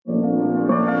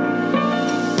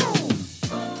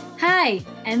Hi,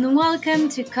 and welcome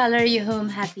to Color Your Home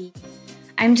Happy.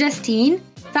 I'm Justine,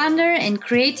 founder and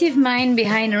creative mind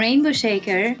behind Rainbow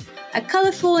Shaker, a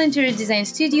colorful interior design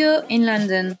studio in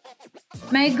London.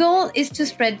 My goal is to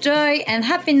spread joy and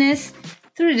happiness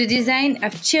through the design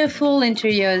of cheerful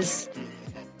interiors.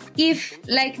 If,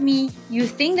 like me, you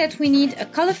think that we need a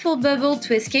colorful bubble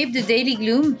to escape the daily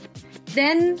gloom,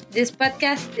 then this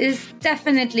podcast is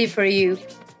definitely for you.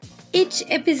 Each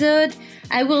episode,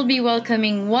 I will be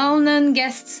welcoming well-known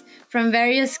guests from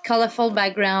various colorful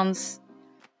backgrounds.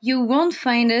 You won't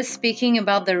find us speaking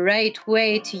about the right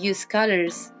way to use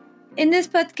colors. In this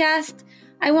podcast,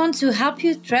 I want to help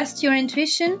you trust your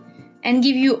intuition and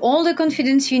give you all the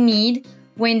confidence you need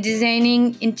when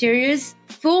designing interiors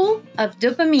full of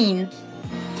dopamine.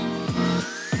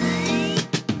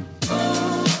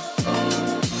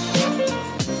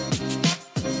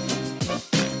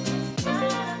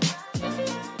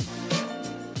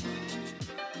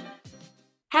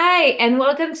 Hi, and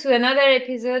welcome to another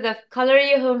episode of Color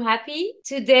Your Home Happy.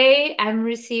 Today, I'm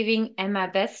receiving Emma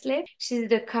Bestley. She's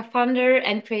the co-founder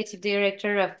and creative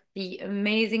director of the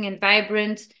amazing and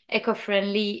vibrant,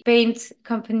 eco-friendly paint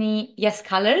company, Yes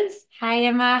Colors. Hi,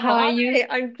 Emma. How are you?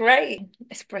 I'm great.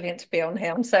 It's brilliant to be on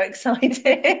here. I'm so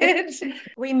excited.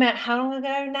 We met how long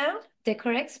ago now?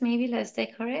 Decorex, maybe let's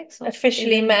Decorex.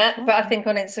 Officially met, but I think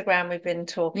on Instagram we've been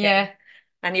talking. Yeah.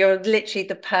 And you're literally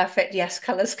the perfect Yes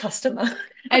Colors customer.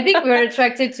 I think we're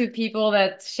attracted to people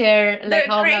that share like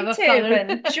They're our love of creative color.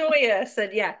 and joyous,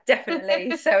 and yeah,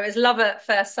 definitely. So it's love at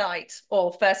first sight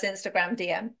or first Instagram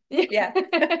DM. Yeah.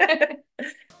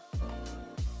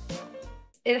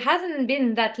 It hasn't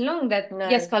been that long that No.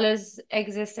 Yes Colors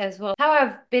exists as well. How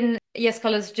have been Yes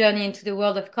Colors' journey into the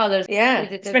world of colors? Yeah,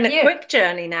 it's been a quick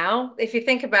journey now. If you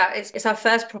think about it, it's our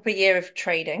first proper year of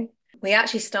trading. We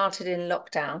actually started in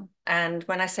lockdown. And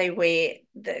when I say we,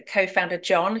 the co-founder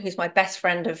John, who's my best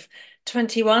friend of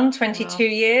 21, 22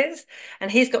 years,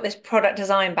 and he's got this product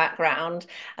design background,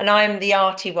 and I'm the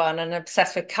arty one and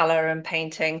obsessed with color and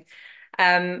painting.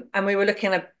 And we were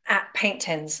looking at paint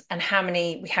tins and how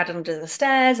many we had under the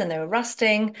stairs, and they were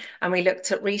rusting. And we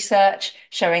looked at research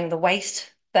showing the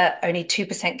waste that only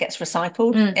 2% gets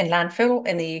recycled in landfill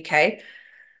in the UK.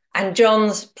 And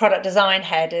John's product design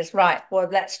head is right. Well,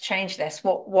 let's change this.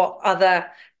 What other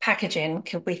packaging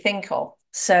could we think of?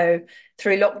 So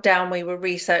through lockdown, we were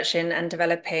researching and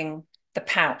developing the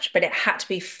pouch, but it had to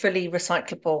be fully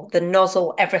recyclable, the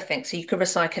nozzle, everything. So you could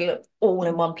recycle it all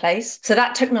in one place. So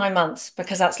that took 9 months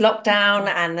because that's lockdown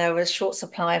and there was short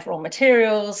supply of raw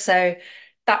materials. So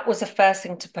that was the first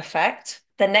thing to perfect.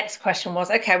 The next question was,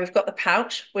 okay, we've got the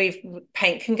pouch,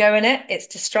 paint can go in it,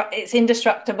 it's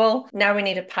indestructible. Now we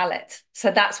need a palette. So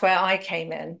that's where I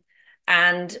came in.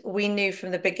 And we knew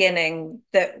from the beginning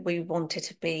that we wanted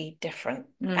to be different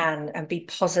and be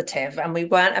positive. And we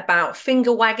weren't about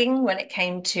finger wagging when it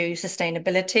came to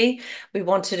sustainability. We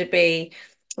wanted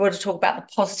to talk about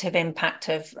the positive impact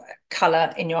of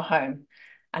color in your home.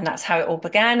 And that's how it all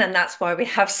began. And that's why we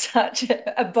have such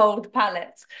a bold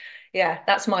palette. Yeah,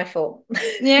 that's my fault.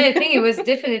 Yeah, I think it was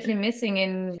definitely missing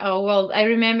in our world. I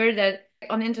remember that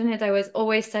on the internet, I was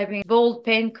always typing bold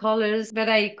paint colors, but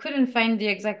I couldn't find the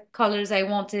exact colors I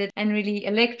wanted and really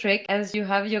electric, as you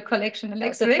have your collection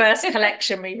electric. That's the first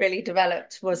collection we really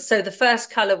developed so the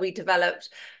first color we developed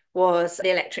was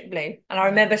the electric blue. And I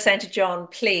remember saying to John,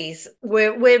 please, we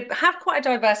have quite a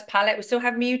diverse palette. We still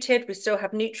have muted, we still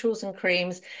have neutrals and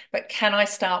creams, but can I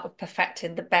start with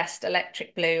perfecting the best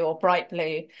electric blue or bright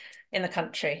blue in the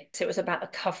country? So it was about the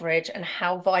coverage and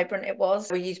how vibrant it was.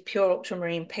 We used pure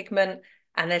ultramarine pigment,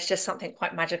 and there's just something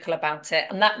quite magical about it.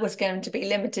 And that was going to be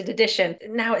limited edition.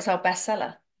 Now it's our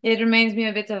bestseller. It reminds me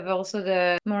a bit of also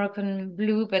the Moroccan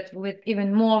blue, but with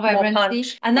even more vibrancy. More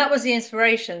punch. And that was the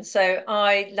inspiration. So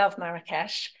I love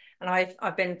Marrakesh, and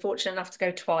I've been fortunate enough to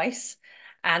go twice.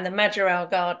 And the Majorelle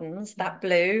Gardens, that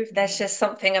blue, there's just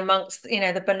something amongst,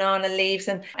 the banana leaves,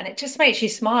 and it just makes you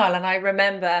smile. And I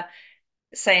remember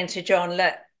saying to John,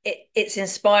 look, it's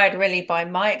inspired really by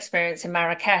my experience in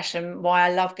Marrakesh and why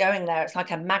I love going there. It's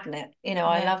like a magnet,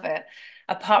 I love it.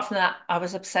 Apart from that, I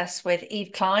was obsessed with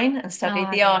Yves Klein and studied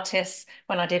the artists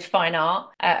when I did fine art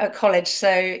at college.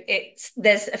 So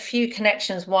there's a few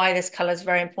connections why this colour is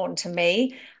very important to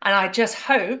me. And I just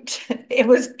hoped it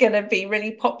was going to be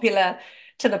really popular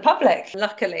to the public.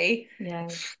 Luckily,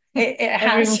 it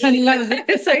has. Everyone loves it.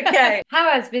 It's okay.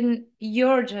 How has been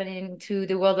your journey into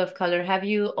the world of color? Have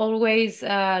you always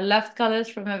loved colors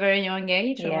from a very young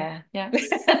age? Yeah.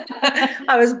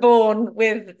 I was born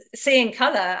with seeing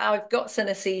color. I've got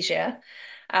synesthesia.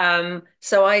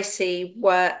 So I see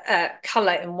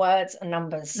color in words and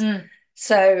numbers.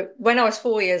 So when I was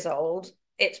 4 years old,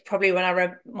 it's probably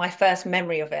when my first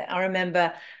memory of it. I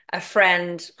remember a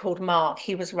friend called Mark,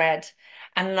 he was red,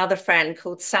 and another friend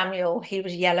called Samuel, he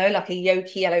was yellow, like a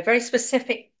yolky yellow, very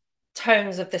specific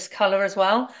tones of this color as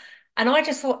well. And I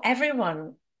just thought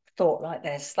everyone thought like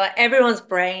this, like everyone's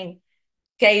brain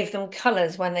gave them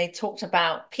colors when they talked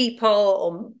about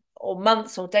people or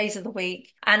months or days of the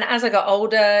week. And as I got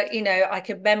older, I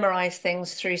could memorize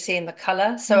things through seeing the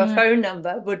color. So a phone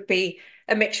number would be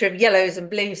a mixture of yellows and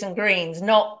blues and greens,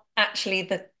 not actually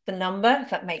the number,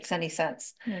 if that makes any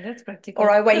sense. Yeah, that's practical. Or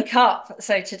I wake up.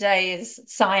 So today is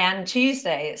Cyan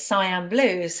Tuesday, it's cyan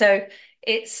blue. So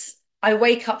I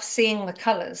wake up seeing the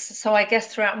colors. So I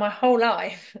guess throughout my whole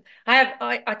life,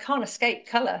 I can't escape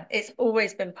color. It's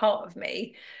always been part of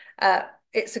me.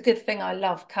 It's a good thing I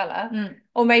love color.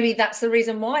 Or maybe that's the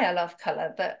reason why I love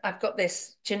color, that I've got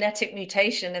this genetic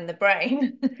mutation in the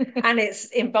brain and it's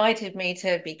invited me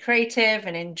to be creative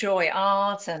and enjoy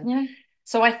art. And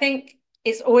so I think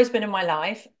it's always been in my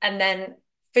life. And then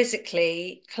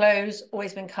physically, clothes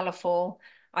always been colorful.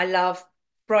 I love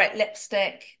bright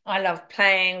lipstick. I love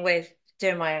playing with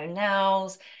doing my own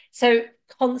nails. So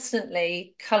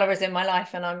constantly color is in my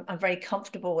life and I'm very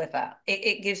comfortable with that.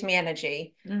 It gives me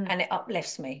energy and it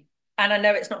uplifts me. And I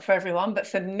know it's not for everyone, but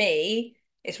for me,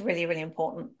 it's really, really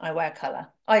important. I wear color.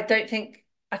 I think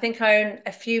I own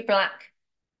a few black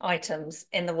items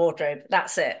in the wardrobe.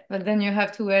 That's it. But then you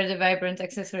have to wear the vibrant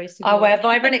accessories to I wear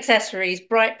vibrant accessories,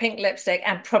 bright pink lipstick,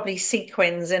 and probably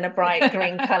sequins in a bright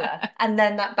green color. And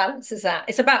then that balances out.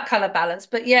 It's about color balance.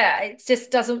 But yeah, it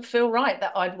just doesn't feel right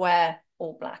that I'd wear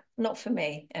all black. Not for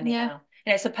me, anyhow.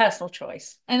 It's a personal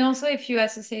choice. And also, if you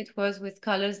associate words with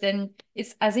colors, then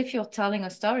it's as if you're telling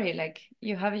a story. Like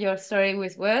you have your story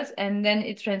with words and then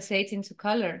it translates into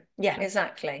color. Yeah,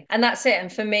 exactly. And that's it.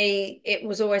 And for me, it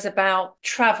was always about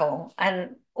travel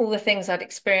and all the things I'd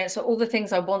experienced or all the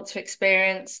things I want to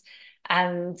experience.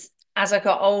 And as I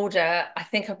got older, I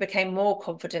think I became more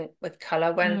confident with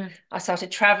color when I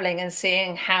started traveling and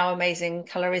seeing how amazing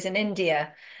color is in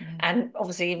India and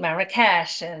obviously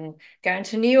Marrakesh and going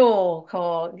to New York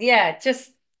or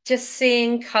just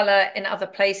seeing color in other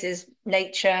places,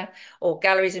 nature or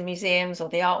galleries and museums or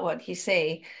the artwork you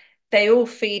see. They all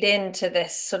feed into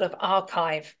this sort of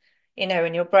archive,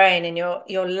 in your brain, and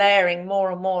you're layering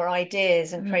more and more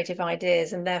ideas and creative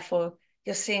ideas, and therefore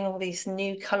you're seeing all these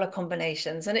new color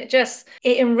combinations and it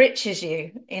enriches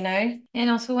you. And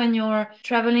also when you're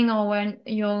traveling or when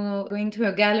you're going to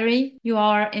a gallery, you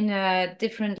are in a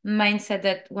different mindset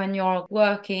that when you're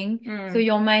working. So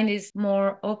your mind is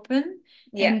more open.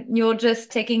 And you're just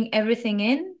taking everything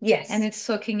in. Yes. And it's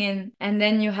soaking in. And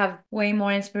then you have way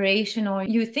more inspiration or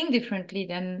you think differently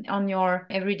than on your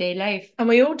everyday life. And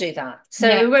we all do that.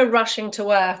 So we're rushing to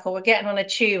work or we're getting on a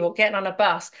tube or getting on a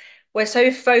bus. We're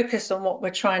so focused on what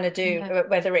we're trying to do,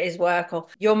 whether it is work or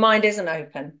your mind isn't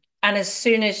open. And as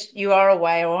soon as you are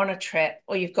away or on a trip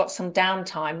or you've got some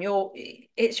downtime,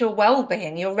 it's your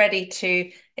well-being. You're ready to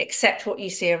accept what you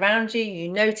see around you.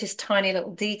 You notice tiny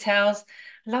little details.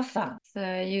 Love that.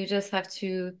 So you just have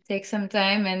to take some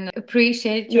time and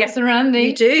appreciate your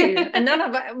surroundings. You do.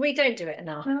 And we don't do it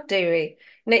enough, do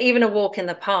we? Even a walk in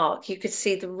the park, you could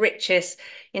see the richest,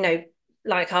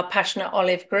 like our passionate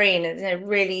olive green,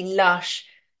 really lush,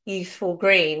 youthful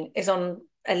green is on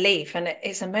a leaf and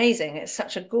it's amazing. It's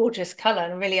such a gorgeous color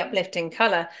and really uplifting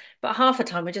color. But half the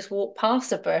time we just walk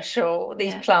past a bush or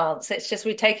these plants. It's just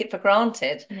we take it for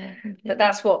granted. But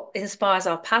that's what inspires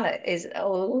our palette, is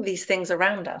all these things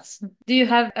around us. Do you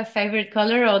have a favorite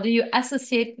color or do you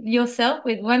associate yourself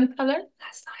with one color?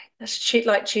 That's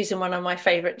like choosing one of my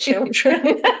favorite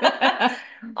children.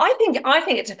 I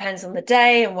think it depends on the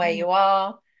day and where you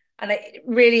are. And it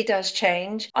really does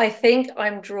change. I think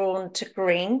I'm drawn to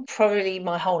green probably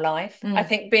my whole life. I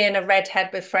think being a redhead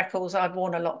with freckles, I've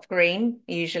worn a lot of green,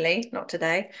 usually, not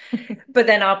today. But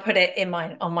then I'll put it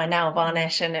on my nail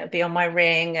varnish and it'll be on my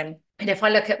ring. And if I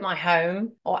look at my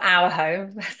home or our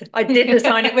home, I did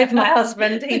design it with my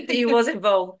husband. He was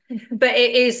involved. But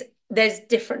there's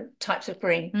different types of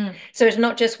green. So it's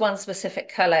not just one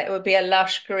specific color. It would be a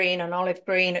lush green, an olive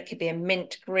green. It could be a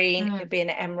mint green. It could be an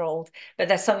emerald. But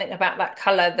there's something about that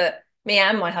color that me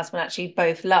and my husband actually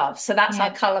both love. So that's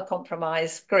our color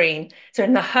compromise green. So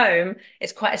in the home,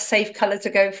 it's quite a safe color to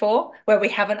go for where we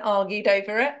haven't argued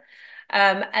over it.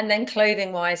 And then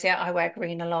clothing wise, I wear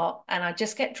green a lot and I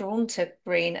just get drawn to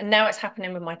green. And now it's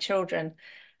happening with my children.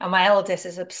 And my eldest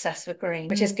is obsessed with green,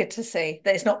 which is Mm. good to see.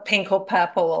 That it's not pink or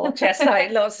purple or just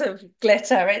like lots of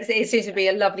glitter. It seems to be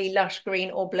a lovely lush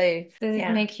green or blue. Does it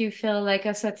Yeah. make you feel like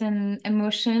a certain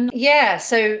emotion? Yeah,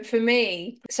 so for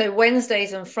me, so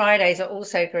Wednesdays and Fridays are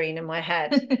also green in my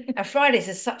head. And Fridays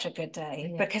is such a good day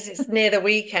Yeah. because it's near the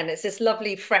weekend. It's this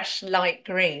lovely, fresh, light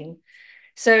green.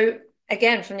 So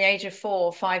again, from the age of 4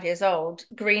 or 5 years old,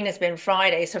 green has been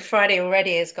Friday. So Friday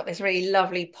already has got this really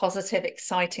lovely, positive,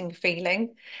 exciting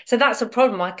feeling. So that's a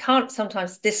problem. I can't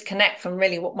sometimes disconnect from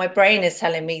really what my brain is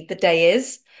telling me the day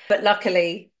is. But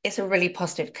luckily, it's a really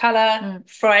positive color. Mm.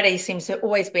 Friday seems to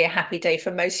always be a happy day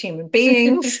for most human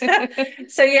beings.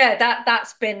 So yeah,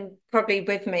 that's been probably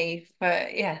with me for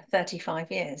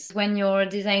 35 years. When you're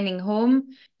designing home,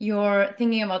 you're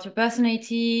thinking about your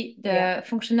personality, the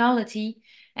functionality,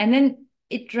 and then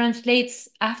it translates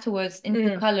afterwards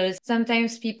into colors.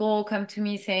 Sometimes people come to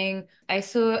me saying, I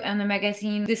saw in a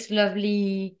magazine this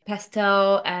lovely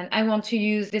pastel and I want to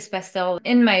use this pastel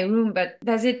in my room, but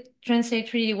does it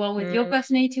translate really well with your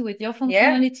personality, with your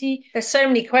functionality? There's so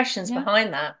many questions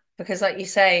behind that because like you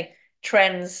say,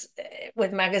 trends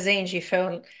with magazines, you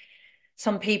feel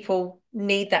some people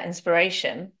need that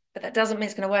inspiration, but that doesn't mean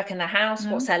it's going to work in the house.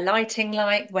 No. What's their lighting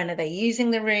like? When are they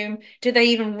using the room? Do they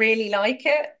even really like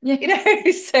it? Yeah.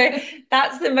 So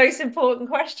that's the most important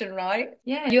question, right?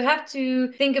 Yeah, you have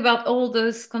to think about all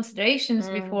those considerations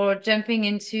before jumping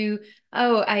into,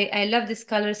 oh, I love this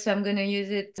color, so I'm going to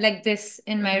use it like this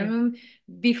in my room,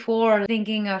 before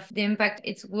thinking of the impact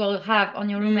it will have on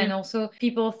your room. And also,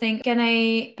 people think, can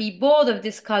I be bored of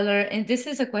this color? And this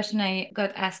is a question I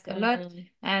got asked a lot.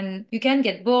 And you can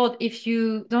get bored if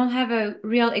you don't have a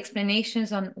real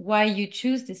explanations on why you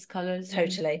choose these colors.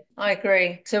 Totally. I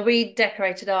agree. So we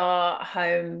decorated our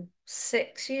home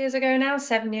 6 years ago now,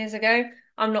 7 years ago.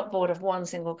 I'm not bored of one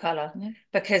single color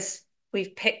because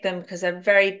we've picked them because they're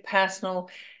very personal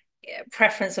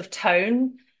preference of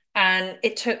tone. And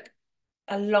it took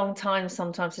a long time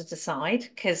sometimes to decide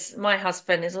because my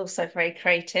husband is also very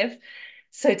creative.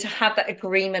 So to have that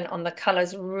agreement on the color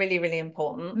is really, really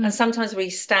important. And sometimes we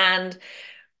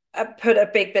put a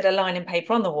big bit of lining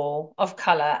paper on the wall of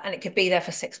color and it could be there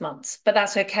for 6 months, but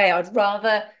that's okay. I'd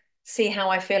rather see how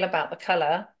I feel about the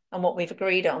color and what we've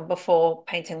agreed on before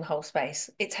painting the whole space.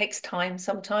 It takes time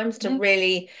sometimes to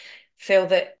really feel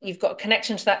that you've got a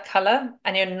connection to that color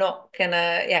and you're not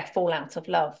gonna fall out of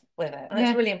love with it. And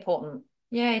it's really important.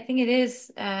 Yeah, I think it is.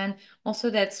 And also,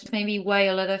 that's maybe why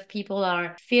a lot of people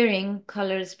are fearing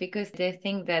colors, because they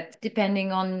think that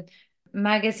depending on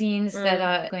magazines that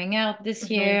are going out this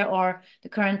year or the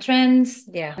current trends,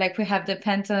 like we have the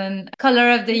Pantone color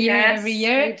of the year every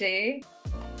year. We do.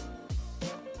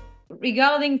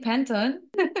 Regarding Pantone,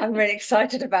 I'm really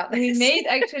excited about this. We made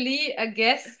actually a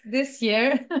guess this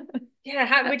year.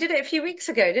 We did it a few weeks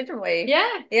ago, didn't we?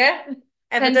 Yeah.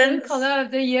 Evidence. Pantone color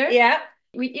of the year. Yeah.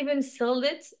 We even sealed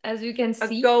it, as you can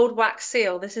see. A gold wax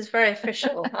seal. This is very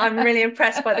official. I'm really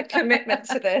impressed by the commitment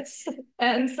to this.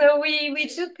 And so we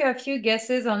took a few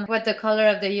guesses on what the color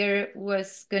of the year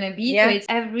was going to be. So it's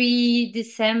every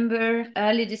December,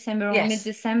 early December or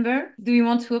mid-December. Do you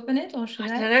want to open it or should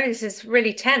I? I don't know. This is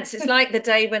really tense. It's like the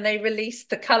day when they released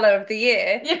the color of the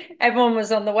year. Everyone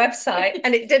was on the website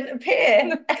and it didn't appear.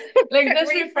 Like that's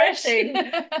refreshing.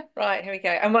 Right, here we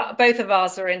go. And both of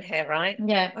ours are in here, right?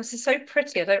 Yeah. Oh, this is so pretty.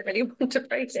 I don't really want to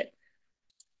break it.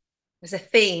 There's a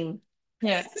theme.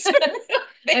 Yeah.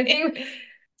 I think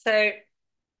so.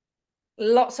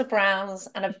 Lots of browns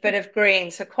and a bit of green,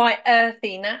 so quite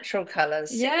earthy, natural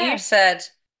colors. You said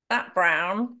that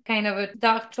brown, kind of a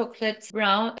dark chocolate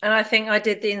brown, and I think I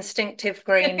did the instinctive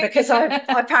green because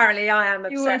apparently I am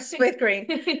obsessed with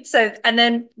green. So, and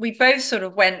then we both sort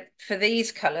of went for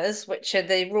these colors, which are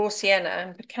the raw sienna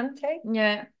and picante.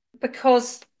 Yeah.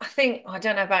 Because I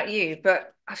don't know about you,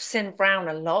 but I've seen brown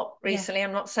a lot recently.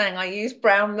 I'm not saying I use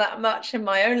brown that much in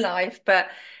my own life, but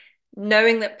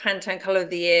knowing that Pantone color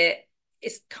of the year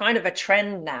is kind of a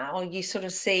trend now. You sort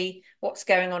of see what's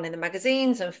going on in the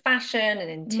magazines and fashion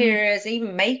and interiors,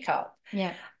 even makeup.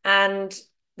 Yeah. And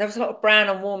there was a lot of brown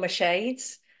and warmer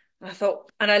shades. And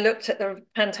I looked at the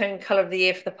Pantone color of the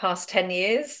year for the past 10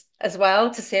 years as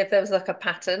well to see if there was like a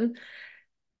pattern.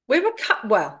 We were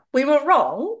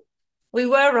wrong. We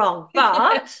were wrong,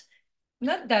 but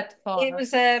not that far. It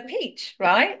was a peach,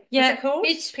 right? Yeah. What's it called?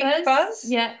 Peach fuzz.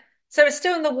 Yeah. So it's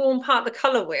still in the warm part of the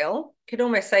color wheel, could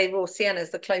almost say raw sienna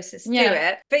is the closest to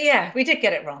it. But yeah, we did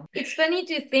get it wrong. It's funny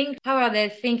to think, how are they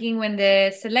thinking when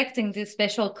they're selecting this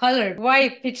special color? Why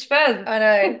peach fuzz? I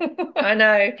know. I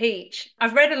know. Peach.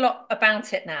 I've read a lot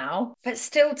about it now, but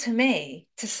still, to me,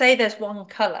 to say there's one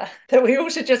color that we all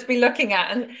should just be looking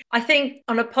at. And I think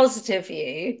on a positive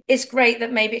view, it's great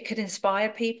that maybe it could inspire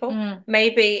people.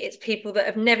 Maybe it's people that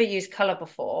have never used color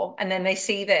before, and then they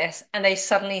see this and they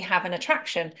suddenly have an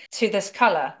attraction to this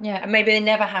color. And maybe they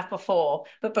never have before,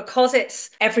 but because it's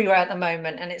everywhere at the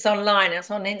moment, and it's online, it's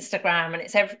on Instagram,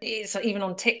 and it's even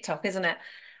on TikTok, isn't it?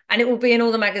 And it will be in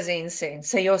all the magazines soon.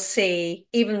 So you'll see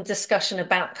even discussion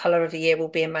about colour of the year will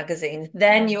be in magazines.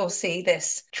 Then you'll see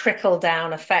this trickle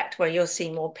down effect where you'll see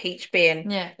more peach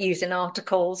being used in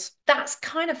articles. That's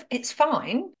kind of, it's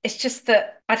fine. It's just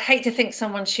that I'd hate to think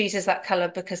someone chooses that colour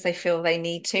because they feel they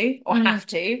need to or have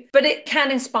to, but it can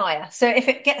inspire. So if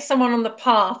it gets someone on the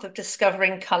path of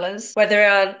discovering colours, whether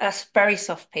a very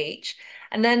soft peach,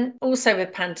 and then also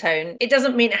with Pantone, it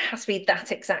doesn't mean it has to be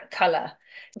that exact colour.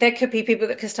 There could be people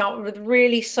that can start with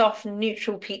really soft,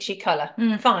 neutral, peachy colour.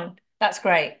 Fine, that's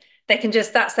great. They can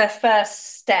just, that's their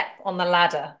first step on the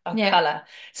ladder of colour.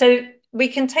 So we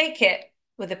can take it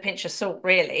with a pinch of salt,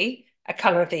 really, a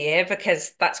colour of the year,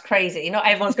 because that's crazy. Not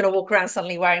everyone's going to walk around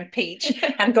suddenly wearing peach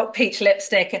and got peach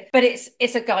lipstick, but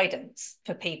it's a guidance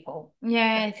for people.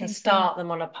 I can start them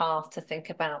on a path to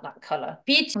think about that colour.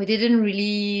 Peach, we didn't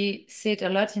really see it a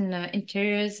lot in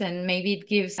interiors, and maybe it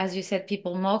gives, as you said,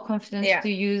 people more confidence to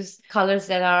use colours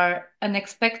that are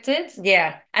unexpected.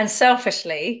 And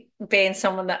selfishly, being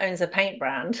someone that owns a paint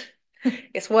brand,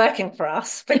 it's working for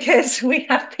us because we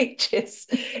have peaches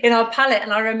in our palette.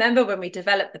 And I remember when we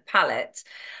developed the palette,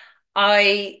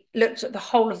 I looked at the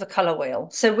whole of the colour wheel.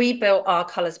 So we built our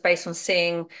colours based on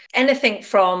seeing anything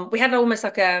from, we had almost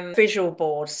like a visual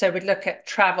board. So we'd look at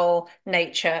travel,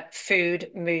 nature, food,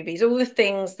 movies, all the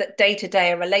things that day to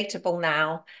day are relatable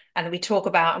now and we talk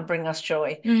about and bring us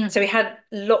joy. So we had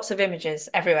lots of images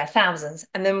everywhere, thousands,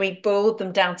 and then we boiled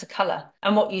them down to colour.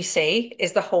 And what you see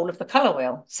is the whole of the colour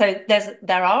wheel. So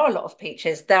there are a lot of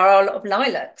peaches, there are a lot of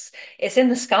lilacs. It's in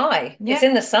the sky, it's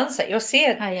in the sunset. You'll see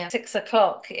it at 6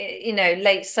 o'clock,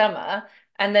 late summer,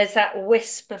 and there's that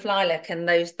wisp of lilac and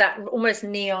that almost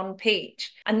neon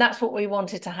peach. And that's what we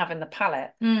wanted to have in the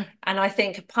palette. And I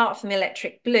think apart from the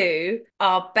electric blue,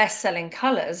 our best-selling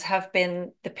colours have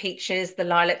been the peaches, the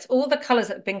lilacs, all the colours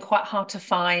that have been quite hard to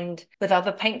find with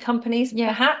other paint companies,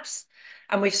 perhaps.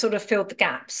 And we've sort of filled the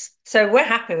gaps. So we're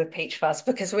happy with Peach Fuzz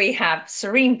because we have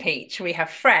serene peach, we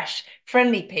have fresh,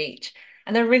 friendly peach,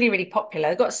 and they're really, really popular.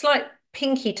 They've got a slight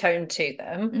pinky tone to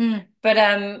them, but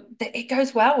it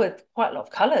goes well with quite a lot of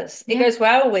colours. It goes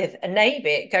well with a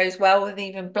navy, it goes well with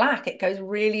even black, it goes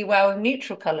really well with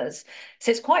neutral colours.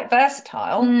 So it's quite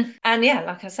versatile. And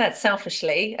like I said,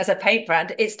 selfishly, as a paint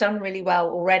brand, it's done really well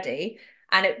already.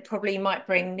 And it probably might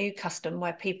bring new custom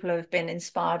where people have been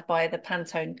inspired by the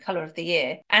Pantone colour of the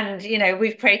year. And,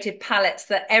 we've created palettes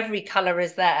that every colour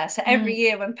is there. So every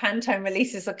year when Pantone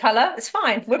releases a colour, it's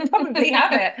fine. We'll probably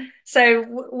have it.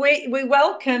 So we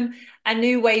welcome a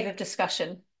new wave of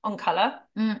discussion on colour.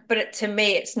 But to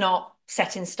me, it's not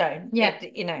set in stone.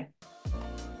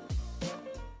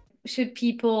 Should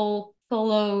people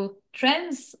follow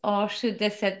trends or should they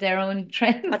set their own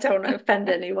trends? I don't want to offend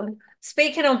anyone.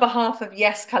 Speaking on behalf of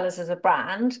Yes Colours as a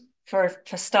brand, for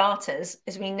starters,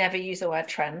 is we never use the word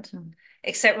trend,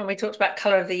 except when we talked about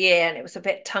colour of the year and it was a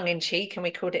bit tongue-in-cheek and we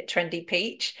called it trendy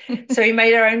peach. So we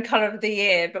made our own colour of the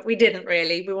year, but we didn't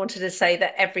really. We wanted to say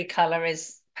that every colour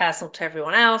is personal to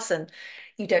everyone else and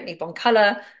you don't need one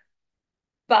colour.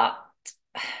 But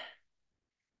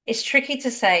it's tricky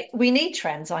to say. We need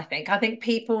trends, I think. I think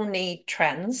people need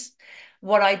trends.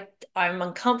 What I'm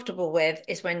uncomfortable with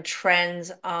is when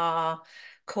trends are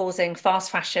causing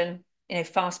fast fashion,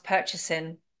 fast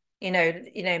purchasing,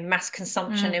 mass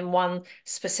consumption in one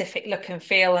specific look and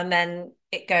feel, and then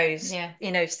it goes,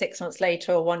 6 months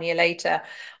later or 1 year later.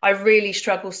 I really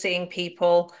struggle seeing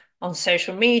people on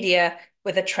social media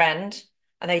with a trend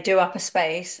and they do up a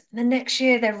space, and the next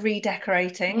year they're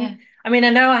redecorating. I mean, I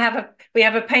know we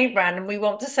have a paint brand and we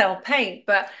want to sell paint,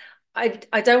 but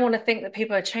I don't want to think that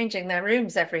people are changing their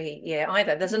rooms every year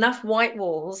either. There's enough white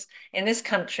walls in this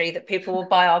country that people will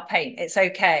buy our paint. It's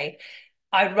okay.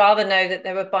 I'd rather know that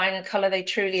they were buying a colour they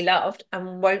truly loved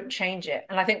and won't change it.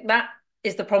 And I think that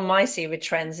is the problem I see with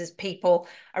trends, is people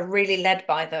are really led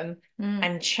by them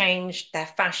and change their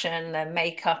fashion, their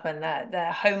makeup and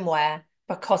their homeware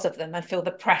because of them and feel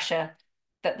the pressure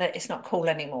that it's not cool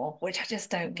anymore, which I just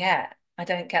don't get. I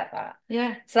don't get that.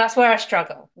 So that's where I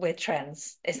struggle with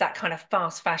trends, is that kind of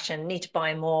fast fashion, need to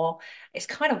buy more. It's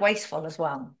kind of wasteful as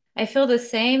well. I feel the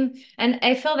same. And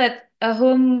I feel that a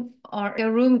home or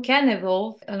a room can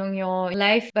evolve along your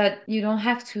life, but you don't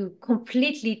have to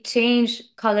completely change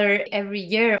color every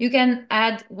year. You can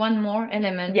add one more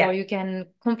element or you can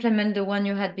complement the one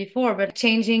you had before, but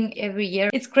changing every year,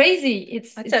 it's crazy. I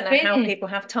It's don't know how crazy. people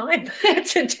have time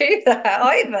to do that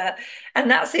either. And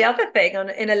that's the other thing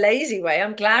in a lazy way.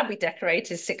 I'm glad we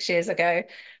decorated 6 years ago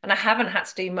and I haven't had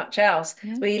to do much else.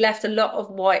 Yeah. We left a lot of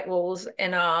white walls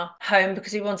in our home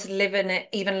because we wanted to live in it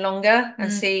even longer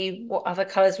and see what other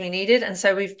colors we needed. And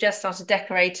so we've just started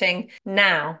decorating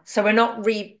now. So we're not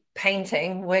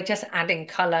repainting, we're just adding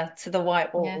color to the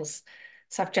white walls. Yeah.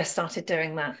 So I've just started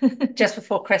doing that just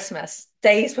before Christmas,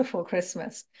 days before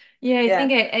Christmas. Yeah, I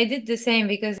think I did the same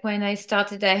because when I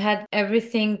started, I had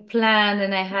everything planned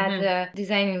and I had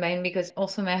design in mind because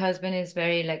also my husband is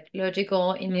very like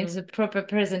logical. He needs a proper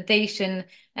presentation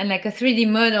and like a 3D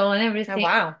model and everything. Oh,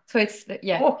 wow. So it's,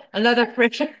 a lot of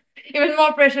pressure, even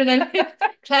more pressure than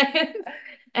clients.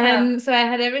 And so I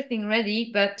had everything ready,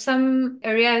 but some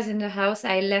areas in the house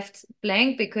I left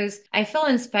blank because I feel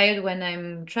inspired when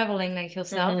I'm traveling like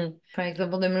yourself. For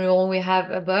example, the mural we have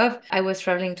above, I was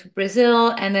traveling to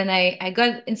Brazil and then I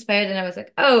got inspired and I was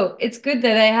like, oh, it's good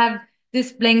that I have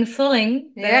this blank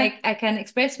feeling that I can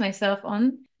express myself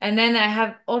on. And then I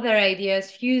have other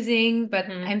ideas fusing, but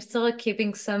I'm still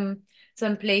keeping some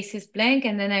places blank.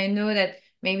 And then I know that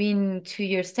maybe in 2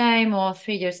 years' time or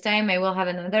 3 years' time, I will have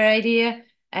another idea.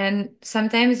 And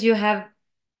sometimes you have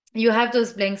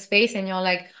those blank space and you're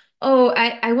like, oh,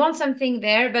 I want something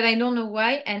there, but I don't know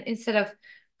why. And instead of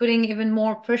putting even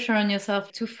more pressure on yourself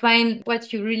to find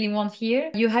what you really want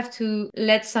here, you have to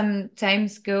let some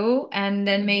times go. And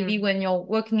then maybe when you're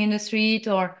walking in the street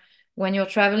or when you're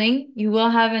traveling, you will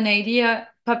have an idea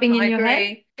popping in your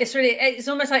head. It's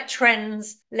almost like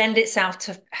trends lend itself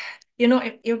to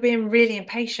you're being really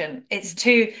impatient. It's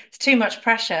too much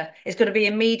pressure. It's got to be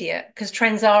immediate because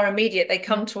trends are immediate. They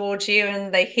come towards you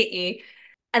and they hit you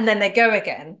and then they go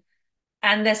again.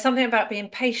 And there's something about being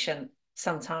patient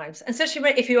sometimes. And especially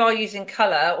if you are using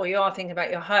color or you are thinking about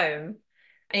your home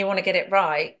and you want to get it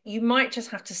right, you might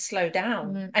just have to slow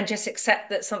down and just accept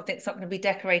that something's not going to be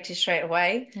decorated straight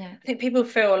away. Yeah. I think people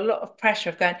feel a lot of pressure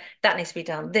of going, that needs to be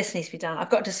done, this needs to be done. I've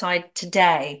got to decide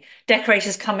today.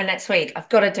 Decorations coming next week. I've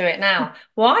got to do it now.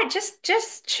 Why?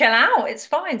 Just chill out. It's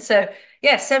fine. So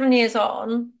yeah, 7 years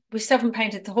on, we still haven't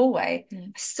painted the hallway.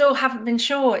 I still haven't been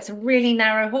sure. It's a really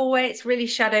narrow hallway. It's really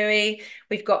shadowy.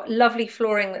 We've got lovely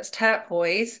flooring that's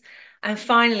turquoise. And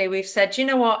finally, we've said, you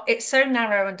know what? It's so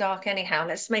narrow and dark anyhow.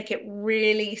 Let's make it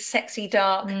really sexy,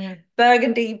 dark,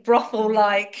 burgundy,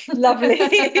 brothel-like, lovely.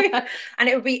 And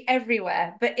it would be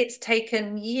everywhere. But it's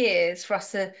taken years for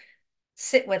us to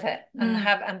sit with it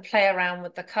and play around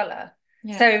with the color.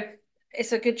 Yeah. So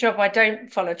it's a good job I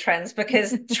don't follow trends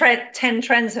because 10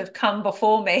 trends have come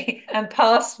before me and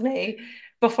past me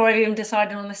before I've even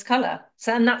decided on this color.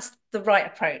 So, and that's the right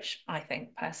approach, I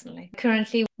think, personally.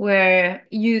 Currently, we're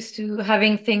used to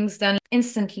having things done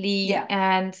instantly,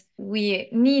 and we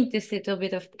need this little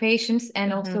bit of patience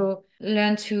and also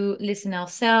learn to listen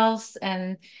ourselves.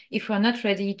 And if we're not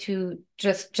ready to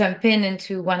just jump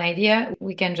into one idea,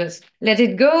 we can just let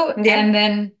it go and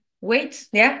then wait.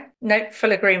 Yeah, no,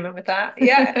 full agreement with that.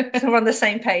 Yeah, so we're on the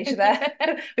same page there.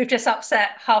 We've just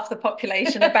upset half the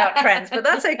population about trends, but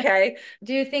that's okay.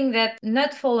 Do you think that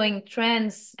not following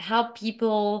trends help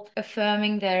people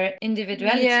affirming their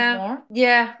individuality more?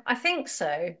 Yeah, I think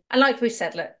so. And like we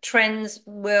said, look, trends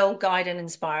will guide and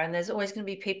inspire, and there's always going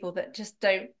to be people that just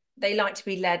they like to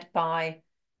be led by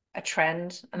a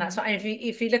trend. And that's why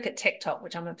if you look at TikTok,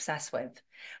 which I'm obsessed with,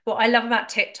 what I love about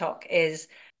TikTok is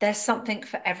there's something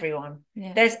for everyone.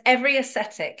 There's every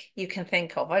aesthetic you can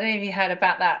think of. I don't know if you heard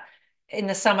about that. In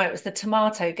the summer, it was the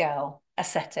tomato girl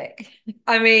aesthetic.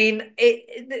 I mean,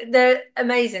 they're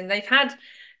amazing. They've had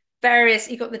various,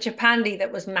 you've got the Japandi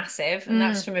that was massive, and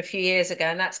that's from a few years ago,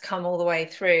 and that's come all the way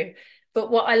through. But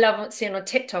what I love seeing on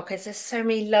TikTok is there's so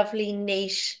many lovely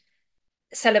niche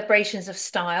celebrations of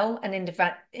style and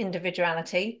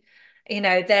individuality.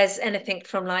 There's anything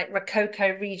from like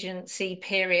Rococo Regency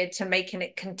period to making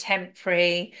it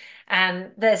contemporary.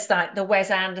 And there's like the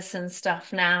Wes Anderson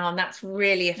stuff now, and that's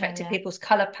really affected people's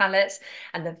color palettes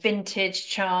and the vintage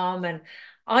charm. And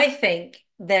I think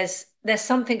there's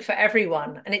something for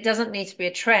everyone, and it doesn't need to be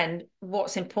a trend.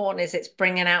 What's important is it's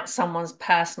bringing out someone's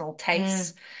personal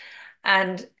tastes.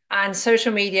 And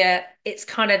social media, it's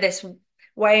kind of this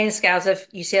weighing scales of,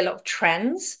 you see a lot of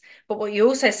trends, but what you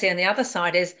also see on the other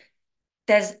side is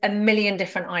there's a million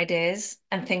different ideas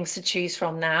and things to choose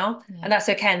from now, and that's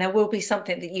okay. And there will be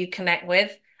something that you connect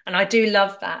with. And I do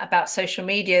love that about social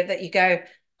media, that you go,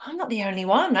 I'm not the only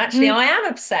one. Actually, I am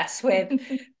obsessed with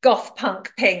goth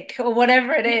punk pink or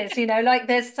whatever it is, like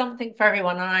there's something for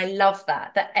everyone. And I love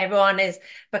that everyone is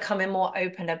becoming more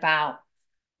open about,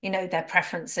 their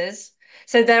preferences.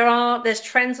 So there's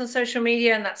trends on social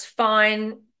media and that's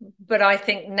fine. But I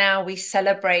think now we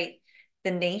celebrate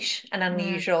the niche and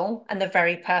unusual and the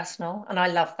very personal. And I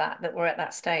love that we're at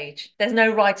that stage. There's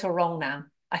no right or wrong now.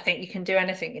 I think you can do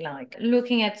anything you like.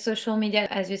 Looking at social media,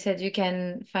 as you said, you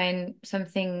can find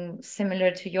something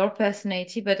similar to your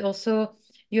personality, but also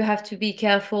you have to be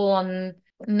careful on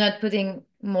not putting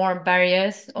more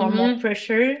barriers or more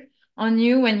pressure on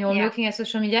you when you're looking at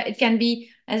social media. It can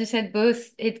be, as you said, both.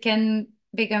 It can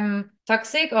become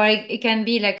toxic or it can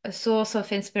be like a source of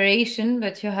inspiration,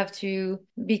 but you have to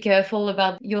be careful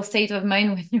about your state of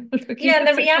mind when you're looking and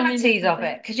at the social realities media. of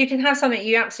it, because you can have something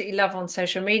you absolutely love on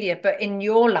social media, but in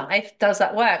your life, does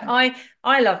that work?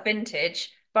 I love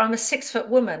vintage, but I'm a 6 foot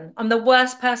woman. I'm the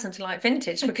worst person to like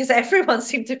vintage because everyone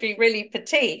seems to be really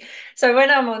petite. So when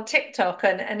I'm on TikTok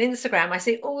and Instagram, I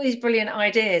see all these brilliant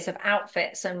ideas of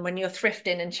outfits and when you're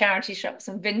thrifting and charity shops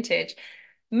and vintage.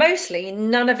 Mostly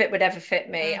none of it would ever fit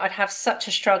me. I'd have such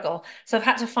a struggle. So I've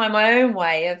had to find my own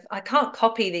way of, I can't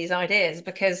copy these ideas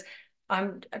because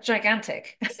I'm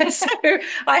gigantic. So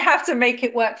I have to make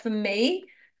it work for me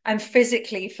and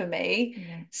physically for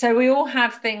me. So we all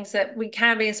have things that we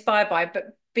can be inspired by,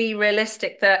 but be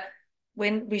realistic that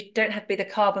when we don't have to be the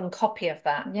carbon copy of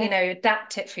that,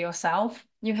 adapt it for yourself.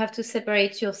 You have to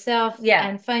separate yourself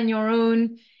and find your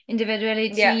own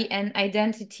individuality and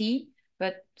identity,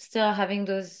 but still having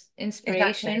those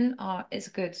inspiration is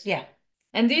good. Yeah.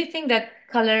 And do you think that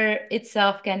color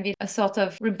itself can be a sort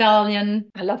of rebellion?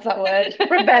 I love that word,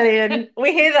 rebellion.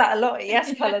 We hear that a lot at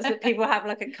Yes Colours, that people have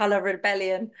like a color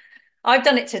rebellion. I've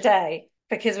done it today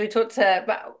because we talked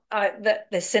about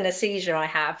the synesthesia I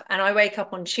have, and I wake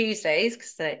up on Tuesdays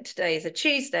because today is a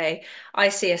Tuesday. I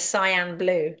see a cyan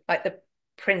blue, like the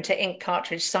printer ink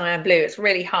cartridge cyan blue. It's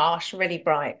really harsh, really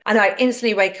bright, and I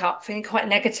instantly wake up feeling quite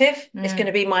negative. It's going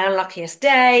to be my unluckiest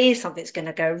day. Something's going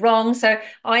to go wrong. So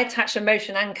I attach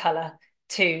emotion and color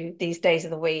to these days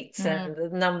of the weeks and the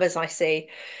numbers I see.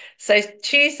 So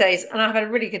Tuesdays, and I've had a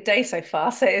really good day so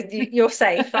far. So you're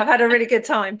safe. I've had a really good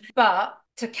time. But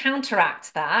to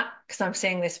counteract that, because I'm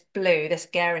seeing this blue, this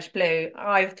garish blue,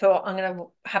 I thought I'm going to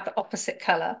have the opposite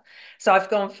color. So I've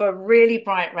gone for a really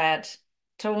bright red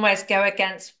to almost go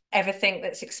against everything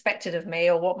that's expected of me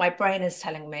or what my brain is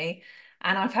telling me.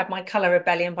 And I've had my color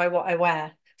rebellion by what I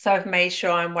wear. So I've made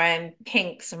sure I'm wearing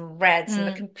pinks and reds and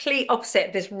the complete opposite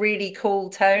of this really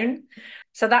cool tone.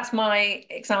 So that's my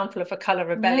example of a color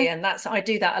rebellion. I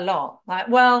do that a lot. Like,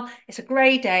 well, it's a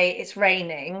grey day, it's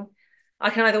raining.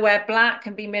 I can either wear black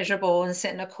and be miserable and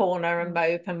sit in a corner and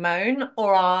mope and moan,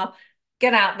 or I'll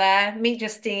get out there, meet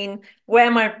Justine, wear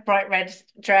my bright red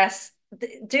dress,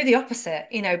 do the opposite,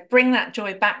 bring that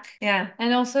joy back. Yeah.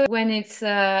 And also when it's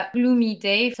a gloomy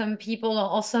day, some people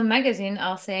or some magazines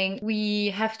are saying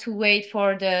we have to wait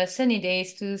for the sunny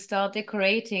days to start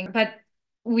decorating. But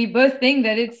we both think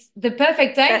that it's the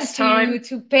perfect time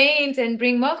to paint and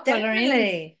bring more color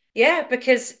in. Yeah,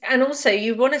 because, and also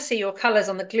you want to see your colours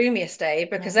on the gloomiest day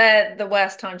because they're the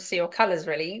worst time to see your colours,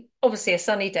 really. Obviously, a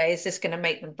sunny day is just going to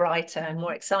make them brighter and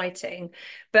more exciting.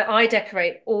 But I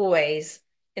decorate always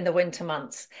in the winter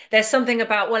months. There's something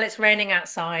about, well, it's raining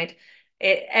outside,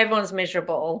 everyone's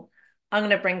miserable. I'm going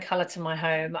to bring colour to my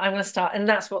home. I'm going to start, and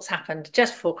that's what's happened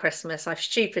just before Christmas. I've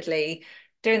stupidly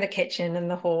doing the kitchen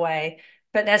and the hallway.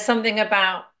 But there's something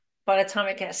about by the time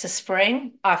it gets to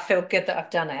spring, I feel good that I've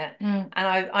done it. And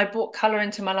I brought colour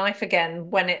into my life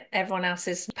again when everyone else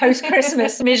is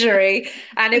post-Christmas misery.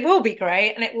 And it will be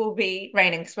great and it will be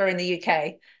raining because we're in the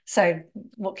UK. So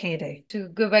what can you do? To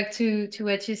go back to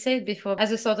what you said before,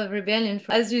 as a sort of rebellion,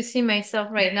 as you see myself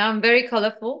right now, I'm very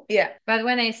colorful. Yeah. But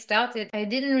when I started, I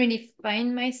didn't really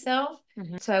find myself.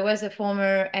 So I was a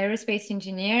former aerospace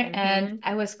engineer and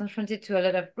I was confronted to a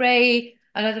lot of gray,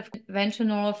 a lot of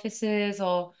conventional offices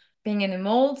or being in a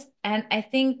mold. And I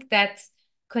think that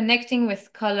connecting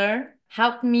with color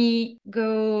helped me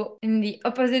go in the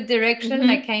opposite direction,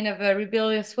 like kind of a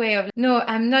rebellious way of, no,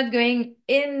 I'm not going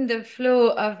in the flow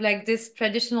of like this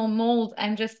traditional mold.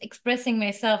 I'm just expressing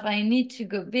myself. I need to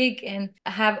go big and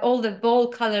have all the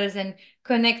bold colors and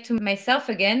connect to myself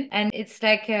again. And it's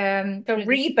like the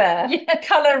rebirth,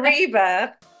 color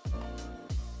rebirth.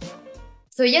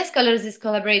 So Yes Colors is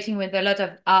collaborating with a lot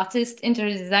of artists,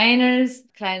 interior designers,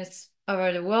 clients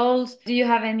over the world. Do you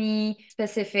have any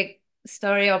specific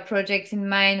story or project in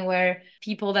mind where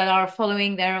people that are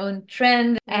following their own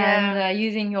trend and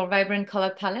using your vibrant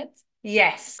color palette?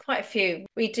 Yes, quite a few.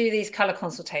 We do these color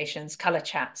consultations, color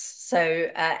chats. So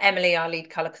Emily, our lead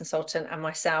color consultant, and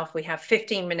myself, we have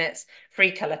 15 minutes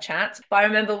free color chat. But I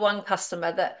remember one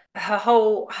customer that her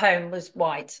whole home was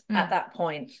white at that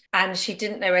point, and she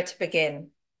didn't know where to begin.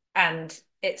 And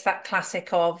it's that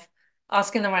classic of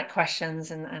asking the right questions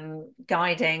and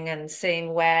guiding and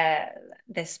seeing where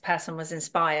this person was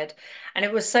inspired. And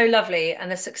it was so lovely.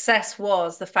 And the success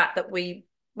was the fact that we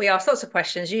asked lots of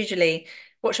questions, usually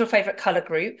what's your favorite color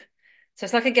group? So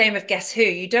it's like a game of guess who.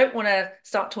 You don't want to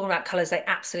start talking about colors they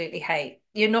absolutely hate.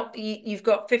 You've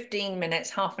got 15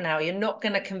 minutes, half an hour. You're not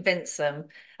going to convince them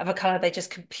of a color they just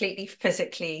completely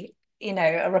physically,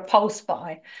 are repulsed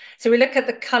by. So we look at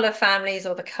the color families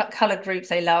or the color groups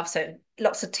they love. So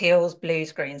lots of teals,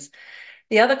 blues, greens.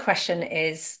 The other question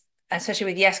is, especially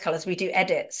with Yes Colors, we do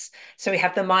edits. So we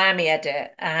have the Miami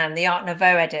edit and the Art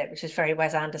Nouveau edit, which is very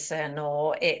Wes Anderson,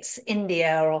 or it's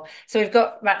India, or so we've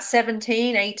got about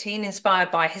 17, 18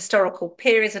 inspired by historical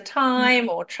periods of time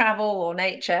or travel or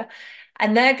nature.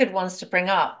 And they're good ones to bring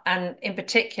up. And in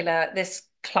particular, this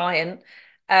client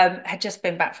had just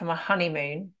been back from a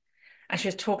honeymoon and she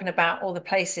was talking about all the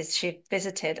places she'd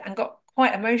visited and got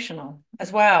quite emotional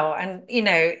as well. And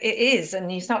it is, and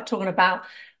you start talking about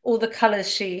all the colors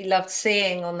she loved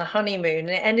seeing on the honeymoon, and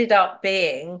it ended up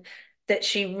being that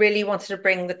she really wanted to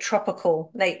bring the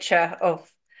tropical nature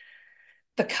of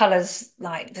the colors,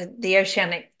 like the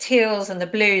oceanic teals and the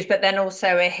blues, but then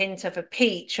also a hint of a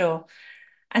peach.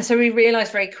 And so we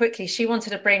realized very quickly she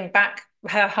wanted to bring back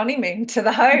her honeymoon to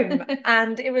the home.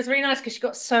 And it was really nice because she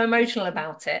got so emotional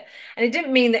about it. And it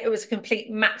didn't mean that it was a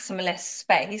complete maximalist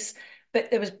space, but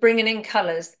there was bringing in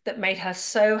colors that made her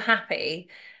so happy.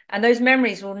 And those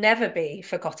memories will never be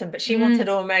forgotten, but she wanted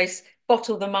to almost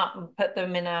bottle them up and put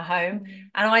them in her home.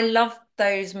 And I love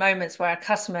those moments where a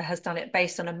customer has done it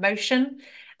based on emotion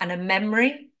and a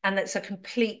memory, and it's a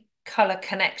complete color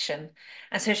connection.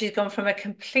 And so she's gone from a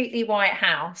completely white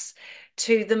house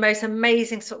to the most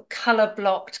amazing sort of color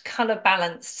blocked, color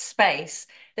balanced space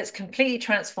that's completely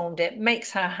transformed it,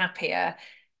 makes her happier.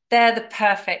 They're the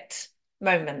perfect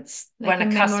moments like when a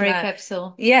a memory customer,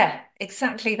 capsule. yeah,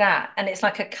 exactly that. And it's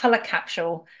like a color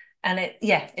capsule. And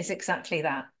it's exactly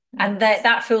that. And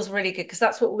that feels really good because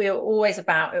that's what we were always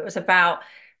about. It was about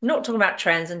not talking about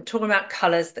trends and talking about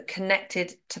colors that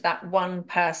connected to that one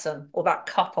person or that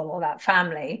couple or that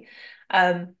family.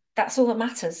 That's all that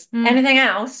matters. Anything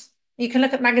else, you can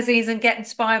look at magazines and get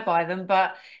inspired by them,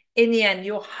 but in the end,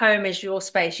 your home is your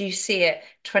space. You see it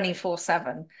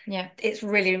 24/7. Yeah. It's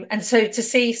really, and so to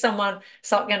see someone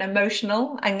start getting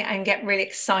emotional and get really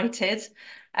excited,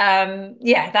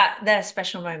 that they're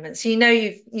special moments.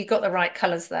 You've got the right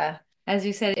colors there. As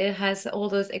you said, it has all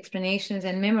those explanations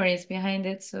and memories behind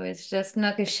it. So it's just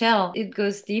not a shell. It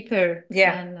goes deeper.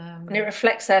 Yeah. And it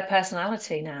reflects their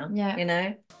personality now.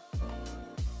 Yeah.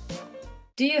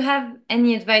 Do you have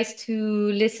any advice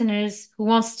to listeners who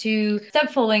wants to stop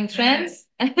following trends,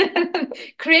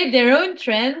 create their own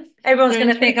trends? Everyone's going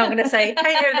to think I'm going to say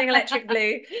paint everything electric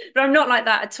blue, but I'm not like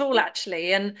that at all,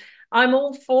 actually. And I'm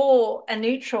all for a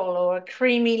neutral or a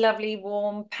creamy, lovely,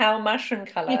 warm, pale mushroom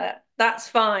color. That's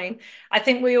fine. I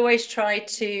think we always try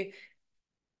to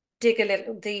dig a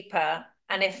little deeper.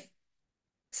 And if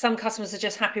some customers are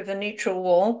just happy with a neutral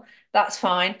wall, that's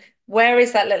fine. Where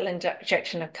is that little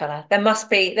injection of color? There must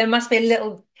be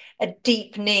a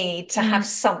deep need to have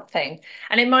something.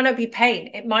 And it might not be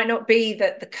paint. It might not be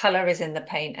that the color is in the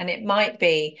paint. And it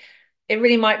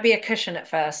really might be a cushion at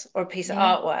first or a piece of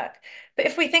artwork. But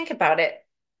if we think about it,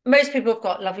 most people have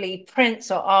got lovely prints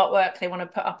or artwork they want to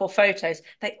put up or photos.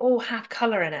 They all have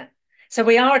color in it. So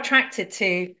we are attracted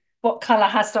to what color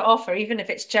has to offer, even if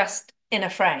it's just in a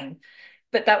frame.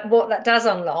 But what that does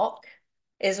unlock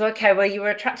is, okay, well, you were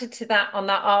attracted to that on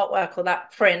that artwork or that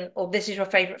print, or this is your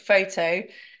favorite photo.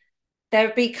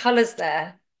 There'll be colors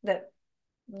there that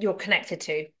you're connected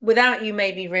to without you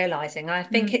maybe realizing. And I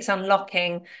think it's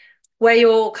unlocking where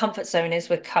your comfort zone is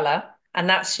with color. And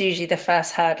that's usually the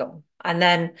first hurdle. And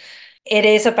then it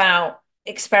is about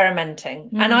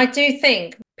experimenting. And I do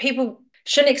think people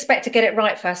shouldn't expect to get it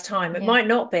right first time. It might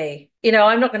not be.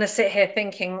 I'm not going to sit here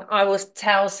thinking I will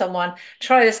tell someone,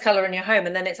 try this color in your home,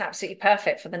 and then it's absolutely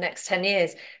perfect for the next 10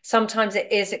 years. Sometimes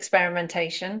it is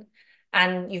experimentation,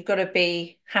 and you've got to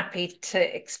be happy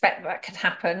to expect that could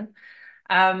happen.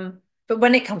 But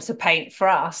when it comes to paint, for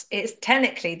us, it's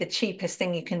technically the cheapest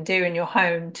thing you can do in your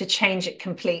home to change it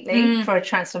completely for a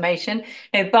transformation.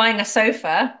 Buying a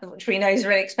sofa, which we know is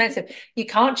really expensive, you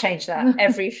can't change that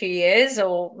every few years,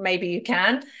 or maybe you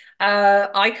can.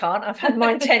 I can't. I've had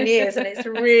mine 10 years and it's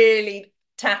really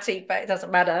tatty, but it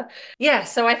doesn't matter. Yeah,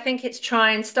 so I think it's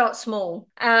try and start small.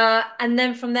 And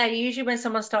then from there, usually when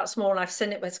someone starts small, and I've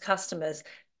seen it with customers,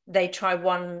 they try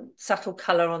one subtle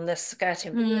color on the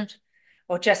skirting board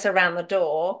or just around the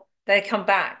door. They come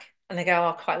back and they go, oh,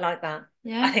 I quite like that.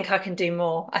 Yeah. I think I can do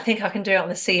more. I think I can do it on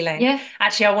the ceiling. Yeah.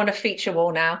 Actually, I want a feature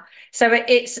wall now. So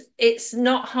it's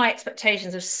not high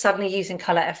expectations of suddenly using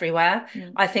color everywhere.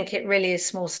 I think it really is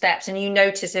small steps. And you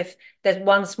notice if there's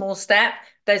one small step,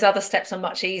 those other steps are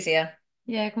much easier.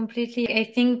 Yeah, completely. I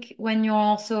think when you're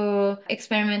also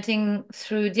experimenting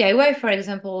through DIY, for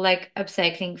example, like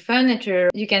upcycling furniture,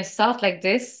 you can start like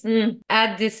this,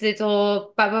 add this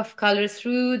little pop of color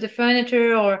through the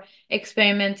furniture, or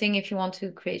experimenting if you want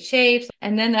to create shapes.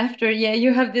 And then after,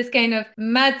 you have this kind of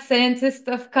mad scientist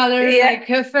of color, like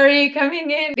a furry coming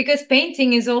in. Because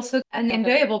painting is also an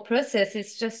enjoyable process.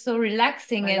 It's just so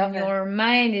relaxing, and your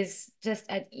mind is just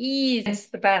at ease. It's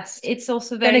the best. It's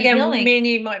also very then again, healing. me and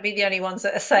you might be the only ones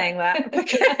that are saying that,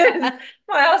 because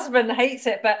my husband hates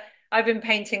it, but I've been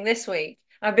painting this week.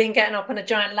 I've been getting up on a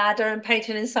giant ladder and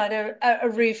painting inside a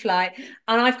roof light,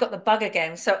 and I've got the bug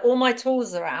again. So all my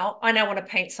tools are out. I now want to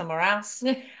paint somewhere else.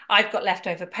 I've got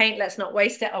leftover paint. Let's not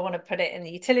waste it. I want to put it in the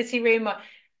utility room.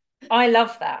 I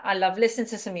love that. I love listening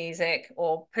to some music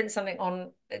or putting something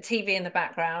on TV in the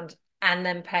background and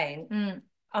then paint.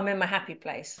 I'm in my happy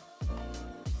place.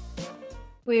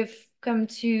 We've come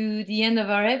to the end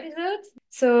of our episode.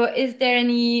 So is there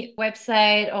any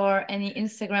website or any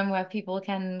Instagram where people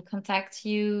can contact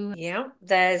you? Yeah,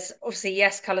 there's obviously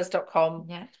yescolors.com.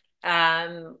 Yeah.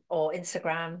 Or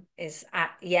Instagram is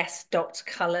at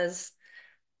yes.colors.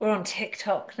 We're on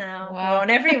TikTok now. Wow. We're on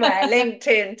everywhere.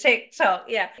 LinkedIn, TikTok.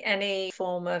 Yeah. Any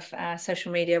form of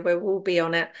social media, we will be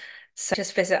on it. So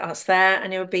just visit us there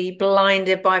and you'll be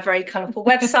blinded by a very colourful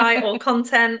website or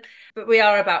content. But we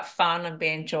are about fun and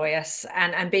being joyous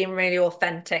and being really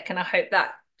authentic. And I hope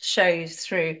that shows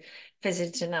through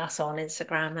visiting us on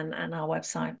Instagram and our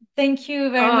website. Thank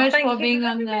you very much for being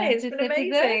on this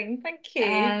episode. Thank you.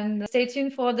 And stay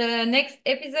tuned for the next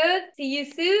episode. See you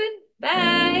soon.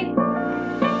 Bye.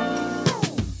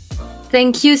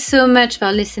 Thank you so much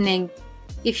for listening.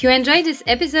 If you enjoyed this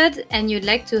episode and you'd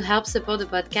like to help support the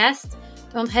podcast,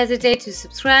 don't hesitate to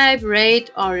subscribe,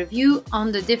 rate, or review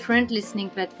on the different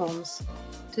listening platforms.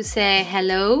 To say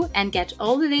hello and get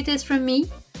all the latest from me,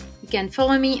 you can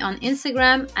follow me on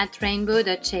Instagram at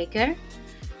rainbow.shaker.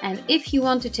 And if you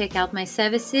want to check out my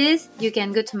services, you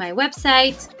can go to my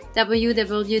website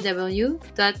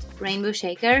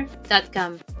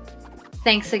www.rainbowshaker.com.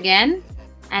 Thanks again,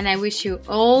 and I wish you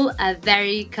all a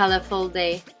very colorful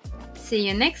day. See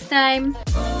you next time!